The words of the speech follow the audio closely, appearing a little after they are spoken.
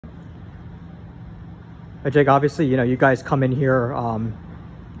Jake, obviously, you guys come in here. A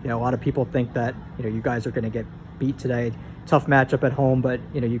lot of people think that, you guys are going to get beat today. Tough matchup at home, but,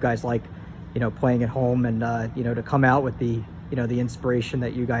 you guys like, playing at home and, to come out with the, the inspiration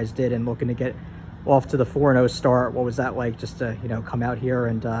that you guys did and looking to get off to the 4-0 start. What was that like just to, come out here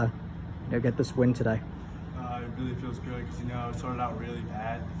and, get this win today? It really feels good because, it started out really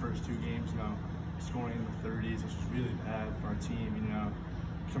bad the first two games, scoring in the 30s, which was really bad for our team,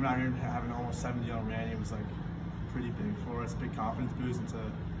 Coming out here and having almost 70 on Randy was like pretty big for us, big confidence boost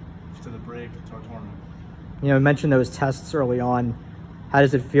into the break, to our tournament. You mentioned those tests early on. How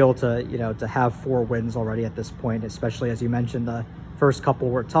does it feel to, to have 4 wins already at this point, especially as you mentioned the first couple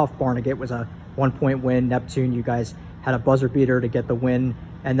were tough. Barnegat was a 1-point win. Neptune, you guys had a buzzer beater to get the win.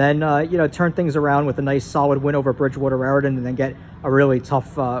 And then, turn things around with a nice solid win over Bridgewater Raritan and then get a really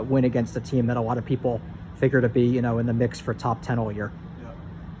tough win against a team that a lot of people figure to be, in the mix for top 10 all year. Yeah.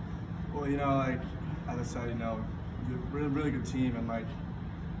 Well, as I said, we're a really good team, and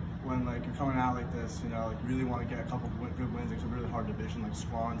when you're coming out like this, really want to get a couple of good wins. It's a really hard division, like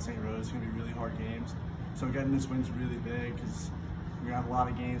Swan, St. Rose, it's going to be really hard games. So getting this win's really big because we're going to have a lot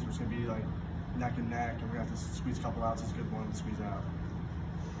of games where it's going to be like neck and neck, and we're going to have to squeeze a couple outs. It's a good one to squeeze out.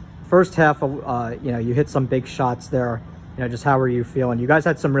 First half, you hit some big shots there. Just how were you feeling? You guys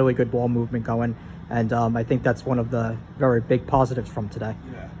had some really good ball movement going, and I think that's one of the very big positives from today.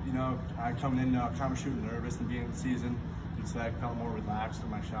 Yeah, I coming in, kind of shooting nervous at the beginning of the season. Today I felt more relaxed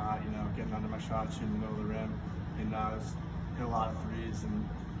with my shot, getting under my shot, shooting in the middle of the rim, and hit a lot of threes, and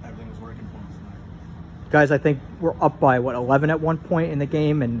everything was working for us tonight. Guys, I think we're up by 11 at one point in the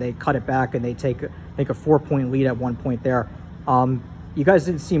game, and they cut it back, and they take, I think, a 4-point lead at one point there. You guys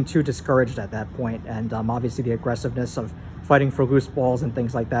didn't seem too discouraged at that point, and obviously the aggressiveness of fighting for loose balls and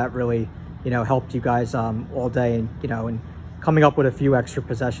things like that really, helped you guys all day, and and coming up with a few extra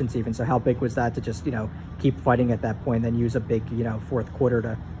possessions even. So how big was that to just keep fighting at that point, and then use a big fourth quarter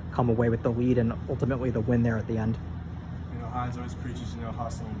to come away with the lead and ultimately the win there at the end? Hines always preaches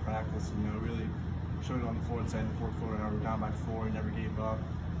hustle in practice, really showed it on the fourth side in the fourth quarter. We were down by 4 and never gave up.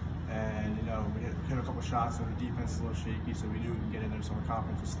 And, we hit a couple shots, and the defense is a little shaky, so we knew we could get in there, so our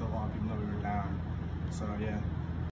confidence was still up, even though we were down. So, yeah,